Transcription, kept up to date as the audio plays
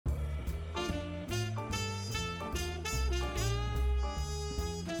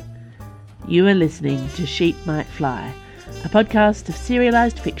You are listening to Sheep Might Fly, a podcast of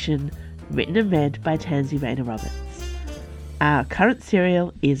serialised fiction written and read by Tansy Rayner Roberts. Our current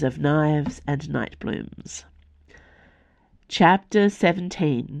serial is of Knives and Night Blooms. Chapter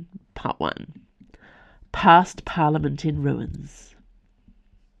 17, Part 1. Past Parliament in Ruins.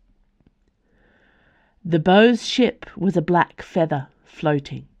 The Beau's ship was a black feather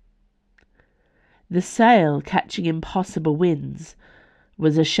floating. The sail, catching impossible winds,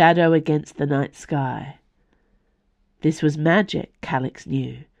 was a shadow against the night sky. This was magic, Calix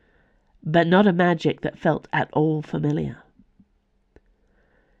knew, but not a magic that felt at all familiar.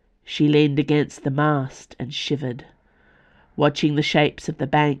 She leaned against the mast and shivered, watching the shapes of the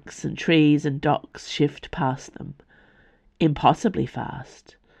banks and trees and docks shift past them, impossibly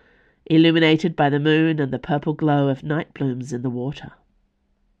fast, illuminated by the moon and the purple glow of night blooms in the water.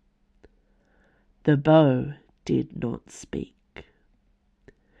 The Beau did not speak.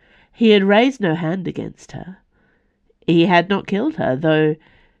 He had raised no hand against her. He had not killed her, though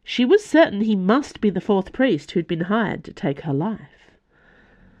she was certain he must be the fourth priest who'd been hired to take her life.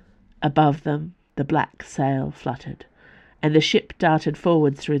 Above them, the black sail fluttered, and the ship darted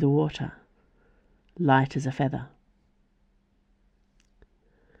forward through the water, light as a feather.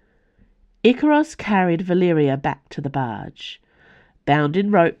 Icaros carried Valeria back to the barge, bound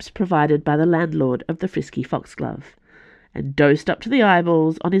in ropes provided by the landlord of the Frisky Foxglove, and dosed up to the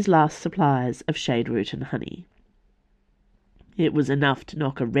eyeballs on his last supplies of shade root and honey. It was enough to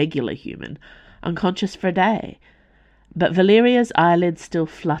knock a regular human unconscious for a day, but Valeria's eyelids still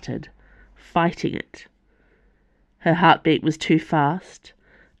fluttered, fighting it. Her heartbeat was too fast,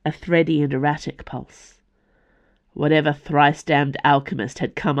 a thready and erratic pulse. Whatever thrice-damned alchemist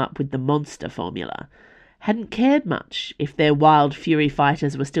had come up with the monster formula hadn't cared much if their wild fury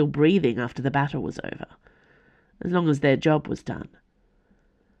fighters were still breathing after the battle was over, as long as their job was done.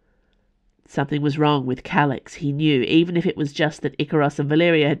 Something was wrong with Calix, he knew, even if it was just that Icaros and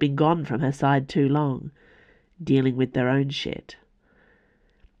Valeria had been gone from her side too long, dealing with their own shit.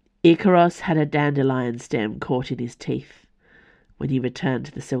 Icaros had a dandelion stem caught in his teeth when he returned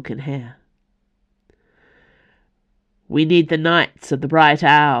to the silken hair. "We need the Knights of the Bright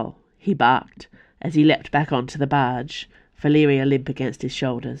Owl," he barked as he leapt back onto the barge, Valeria limp against his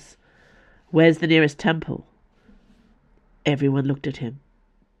shoulders. "Where's the nearest temple?" Everyone looked at him.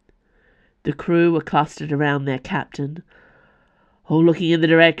 The crew were clustered around their captain, all looking in the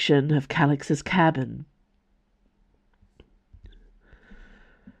direction of Calix's cabin.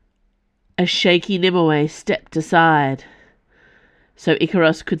 A shaky Nimue stepped aside, so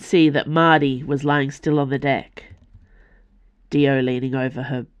Icaros could see that Mardi was lying still on the deck, Dio leaning over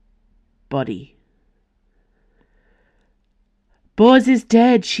her body. "Bors is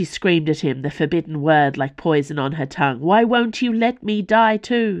dead," she screamed at him, the forbidden word like poison on her tongue. "Why won't you let me die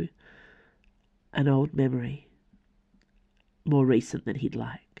too?" An old memory, more recent than he'd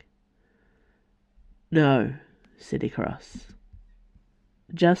like. "No," said Icaros.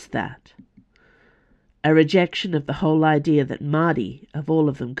 Just that. A rejection of the whole idea that Mardi, of all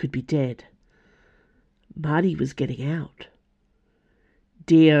of them, could be dead. Mardi was getting out.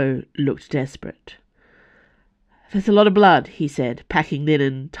 Dio looked desperate. "There's a lot of blood," he said, packing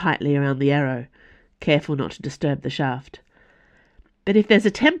linen tightly around the arrow, careful not to disturb the shaft. "But if there's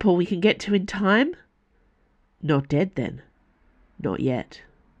a temple we can get to in time?" "Not dead, then?" "Not yet."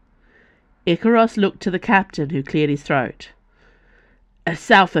 Icaros looked to the captain, who cleared his throat.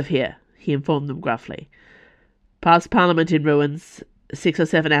 "South of here," he informed them gruffly. "Past Parliament in ruins, 6 or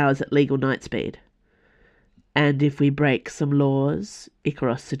 7 hours at legal night speed." "And if we break some laws?"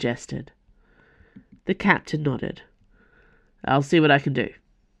 Icaros suggested. The captain nodded. "I'll see what I can do."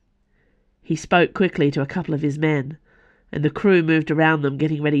 He spoke quickly to a couple of his men, and the crew moved around them,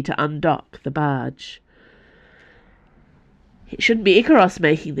 getting ready to undock the barge. It shouldn't be Icaros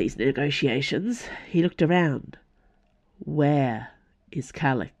making these negotiations. He looked around. Where is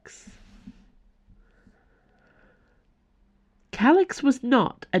Calix? Calix was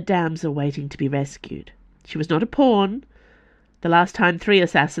not a damsel waiting to be rescued. She was not a pawn. The last time 3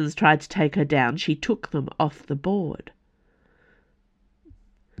 assassins tried to take her down, she took them off the board.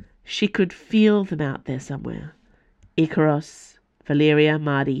 She could feel them out there somewhere. Icaros, Valeria,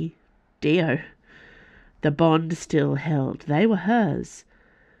 Mardi, Dio. The bond still held. They were hers.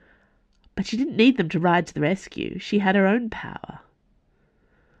 But she didn't need them to ride to the rescue. She had her own power.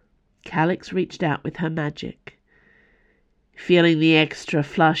 Calix reached out with her magic, feeling the extra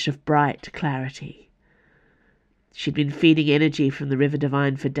flush of bright clarity. She'd been feeding energy from the River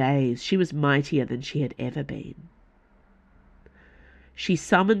Divine for days. She was mightier than she had ever been. She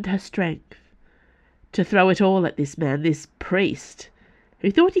summoned her strength to throw it all at this man, this priest,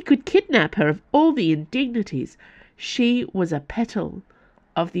 who thought he could kidnap her of all the indignities. She was a petal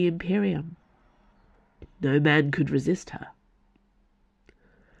of the Imperium. No man could resist her.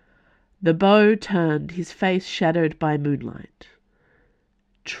 The beau turned, his face shadowed by moonlight.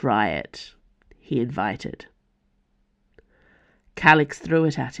 "Try it," he invited. Calix threw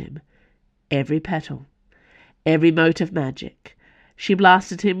it at him. Every petal, every mote of magic. She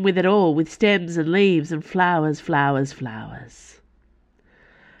blasted him with it all, with stems and leaves and flowers, flowers, flowers.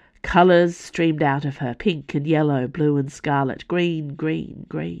 Colours streamed out of her, pink and yellow, blue and scarlet, green, green,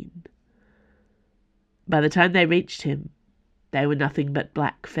 green. By the time they reached him, they were nothing but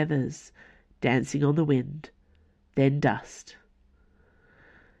black feathers dancing on the wind, then dust,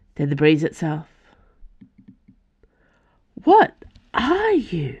 then the breeze itself. "What are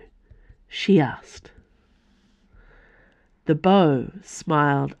you?" she asked. The beau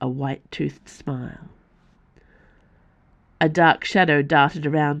smiled a white-toothed smile. A dark shadow darted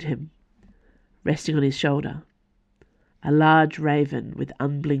around him, resting on his shoulder, a large raven with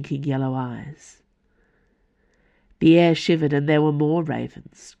unblinking yellow eyes. The air shivered, and there were more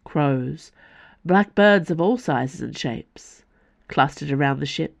ravens, crows, black birds of all sizes and shapes, clustered around the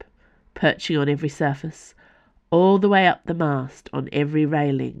ship, perching on every surface, all the way up the mast, on every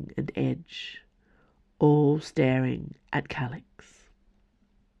railing and edge, all staring at Calix.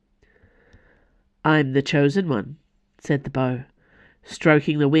 "I'm the chosen one," said the beau,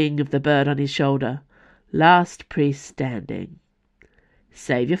 stroking the wing of the bird on his shoulder. "Last priest standing.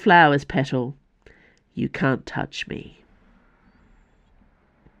 Save your flowers, petal. You can't touch me."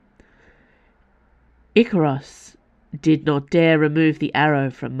 Icaros did not dare remove the arrow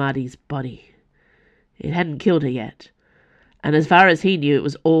from Mardy's body. It hadn't killed her yet, and as far as he knew, it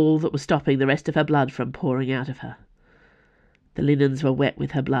was all that was stopping the rest of her blood from pouring out of her. The linens were wet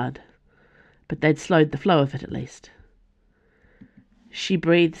with her blood, but they'd slowed the flow of it at least. She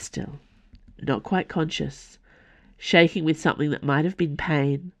breathed still, not quite conscious, shaking with something that might have been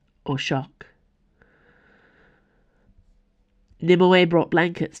pain or shock. Nimue brought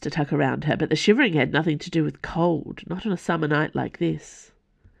blankets to tuck around her, but the shivering had nothing to do with cold, not on a summer night like this.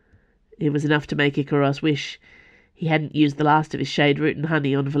 It was enough to make Icaros wish he hadn't used the last of his shade root and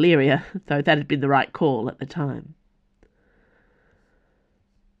honey on Valeria, though that had been the right call at the time.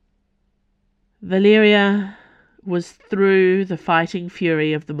 Valeria was through the fighting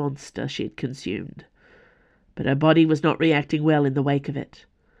fury of the monster she had consumed, but her body was not reacting well in the wake of it.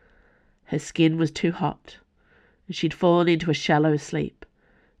 Her skin was too hot, and she'd fallen into a shallow sleep,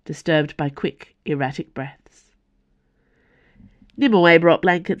 disturbed by quick, erratic breaths. Nimue brought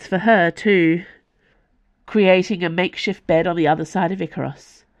blankets for her, too, creating a makeshift bed on the other side of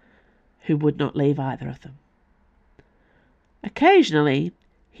Icaros, who would not leave either of them. Occasionally,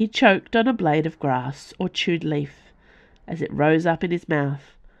 he choked on a blade of grass or chewed leaf as it rose up in his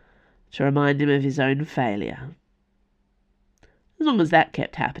mouth to remind him of his own failure. As long as that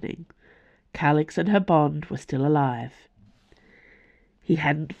kept happening, Calix and her bond were still alive. He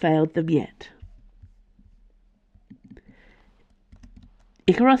hadn't failed them yet.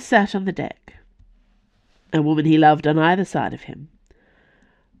 Icaros sat on the deck, a woman he loved on either side of him,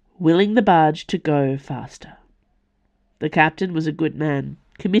 willing the barge to go faster. The captain was a good man,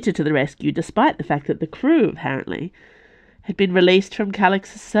 committed to the rescue, despite the fact that the crew, apparently, had been released from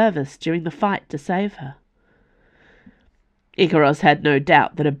Calix's service during the fight to save her. Icaros had no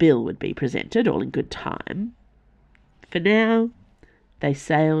doubt that a bill would be presented, all in good time. For now, they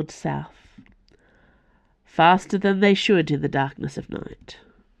sailed south, faster than they should in the darkness of night.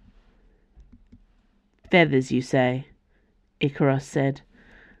 "Feathers, you say?" Icaros said,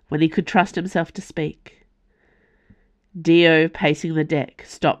 when he could trust himself to speak. Dio, pacing the deck,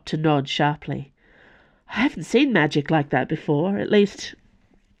 stopped to nod sharply. "I haven't seen magic like that before, at least—"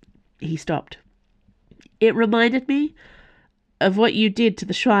 He stopped. "It reminded me of what you did to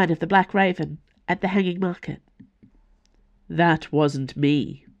the shrine of the Black Raven at the Hanging Market." "That wasn't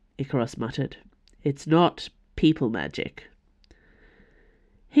me," Icaros muttered. "It's not people magic."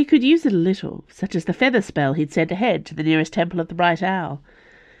 He could use it a little, such as the feather spell he'd sent ahead to the nearest temple of the Bright Owl,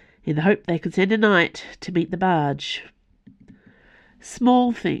 in the hope they could send a knight to meet the barge.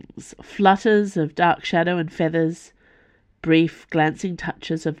 Small things, flutters of dark shadow and feathers, brief glancing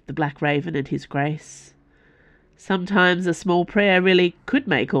touches of the Black Raven and his grace. Sometimes a small prayer really could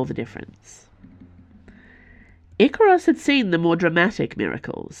make all the difference. Icaros had seen the more dramatic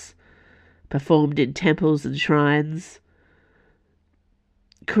miracles, performed in temples and shrines,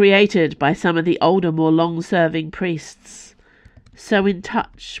 created by some of the older, more long-serving priests, so in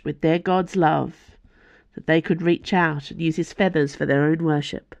touch with their god's love that they could reach out and use his feathers for their own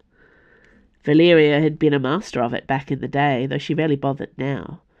worship. Valeria had been a master of it back in the day, though she rarely bothered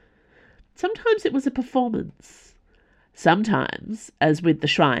now. Sometimes it was a performance. Sometimes, as with the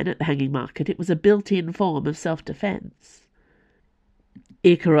shrine at the Hanging Market, it was a built-in form of self-defence.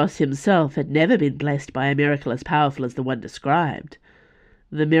 Icaros himself had never been blessed by a miracle as powerful as the one described,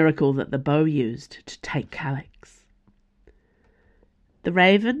 the miracle that the bow used to take Calix. "The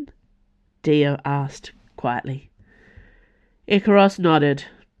raven?" Dio asked quietly. Icaros nodded.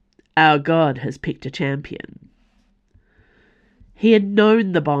 "Our god has picked a champion." He had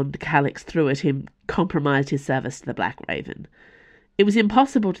known the bond Calix threw at him compromised his service to the Black Raven. It was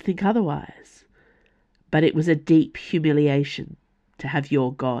impossible to think otherwise. But it was a deep humiliation to have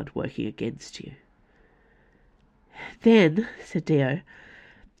your god working against you. "Then," said Dio,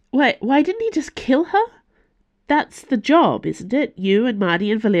 why didn't he just kill her? That's the job, isn't it? You and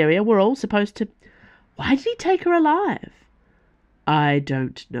Marty and Valeria were all supposed to... Why did he take her alive?" "I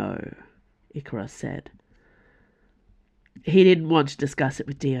don't know," Icaros said. He didn't want to discuss it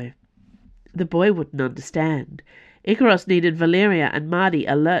with Dio. The boy wouldn't understand. Icaros needed Valeria and Marty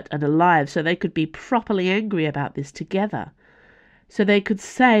alert and alive so they could be properly angry about this together. So they could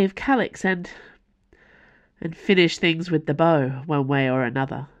save Calix and finish things with the bow one way or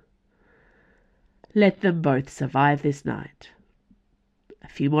another. Let them both survive this night. A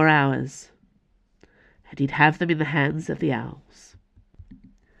few more hours, and he'd have them in the hands of the owls.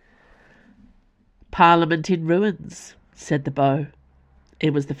 "Parliament in ruins," said the bow.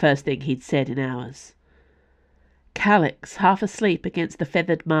 It was the first thing he'd said in hours. Calix, half asleep against the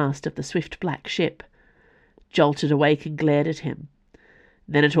feathered mast of the swift black ship, jolted awake and glared at him,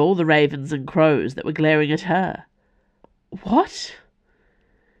 then at all the ravens and crows that were glaring at her. "What?"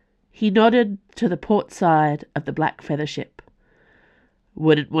 He nodded to the port side of the black feather ship.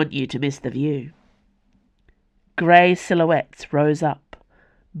 "Wouldn't want you to miss the view." Grey silhouettes rose up,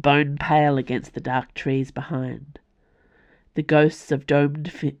 bone pale against the dark trees behind. The ghosts of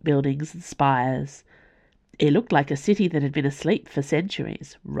domed buildings and spires. It looked like a city that had been asleep for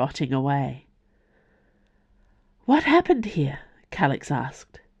centuries, rotting away. "What happened here?" Calix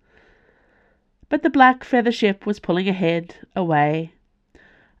asked. But the black feather ship was pulling ahead, away,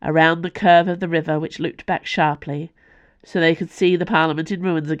 around the curve of the river which looped back sharply, so they could see the Parliament in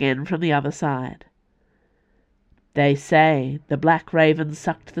ruins again from the other side. "They say the Black Raven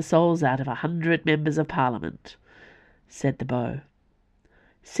sucked the souls out of 100 members of Parliament," said the bow.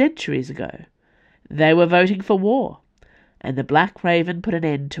 "Centuries ago, they were voting for war, and the Black Raven put an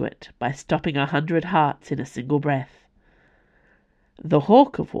end to it by stopping 100 hearts in a single breath. The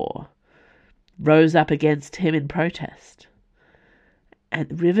Hawk of War rose up against him in protest, and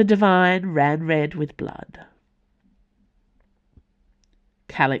the River Divine ran red with blood."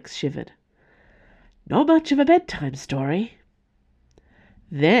 Calix shivered. "Not much of a bedtime story."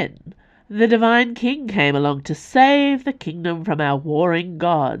 "Then the Divine King came along to save the kingdom from our warring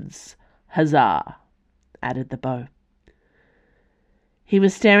gods. Huzzah!" added the bow. He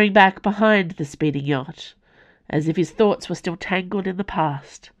was staring back behind the speeding yacht, as if his thoughts were still tangled in the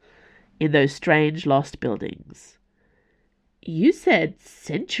past, in those strange lost buildings. "You said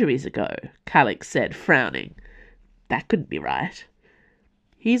centuries ago," Calix said, frowning. "That couldn't be right.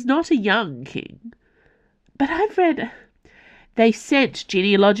 He's not a young king. But I've read they sent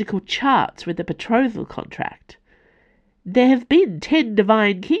genealogical charts with the betrothal contract. There have been 10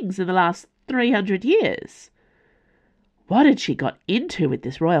 divine kings in the last 300 years. What had she got into with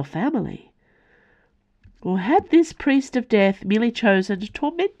this royal family? Or had this priest of death merely chosen to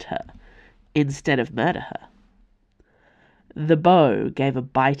torment her instead of murder her?" The bow gave a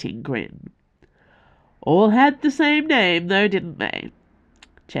biting grin. "All had the same name, though, didn't they?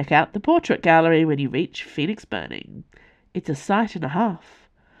 Check out the portrait gallery when you reach Phoenix Burning. It's a sight and a half.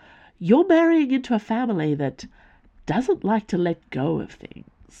 You're marrying into a family that doesn't like to let go of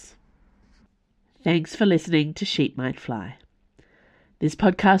things." Thanks for listening to Sheep Might Fly. This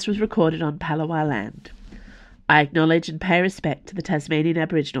podcast was recorded on Palawa land. I acknowledge and pay respect to the Tasmanian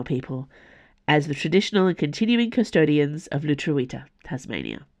Aboriginal people as the traditional and continuing custodians of Lutruwita,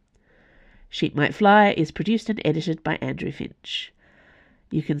 Tasmania. Sheep Might Fly is produced and edited by Andrew Finch.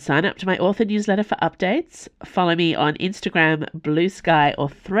 You can sign up to my author newsletter for updates. Follow me on Instagram, Blue Sky, or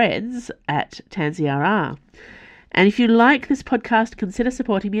Threads at Tanziara. And if you like this podcast, consider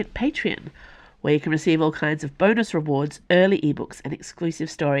supporting me at Patreon, where you can receive all kinds of bonus rewards, early ebooks, and exclusive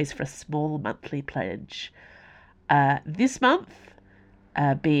stories for a small monthly pledge. This month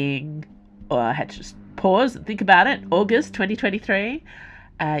I had to just pause and think about it, August 2023,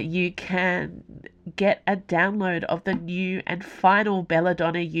 you can get a download of the new and final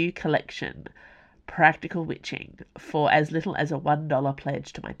Belladonna You collection, practical witching for as little as a $1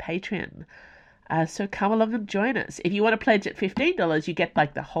 pledge to my Patreon. So come along and join us. If you want to pledge at $15, you get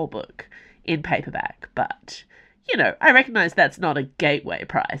like the whole book in paperback. But, you know, I recognize that's not a gateway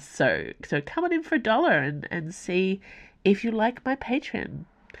price. So come on in for $1 and see if you like my Patreon.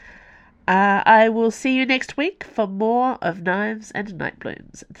 I will see you next week for more of Knives and Night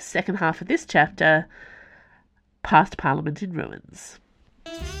Blooms, the second half of this chapter, Past Parliament in Ruins.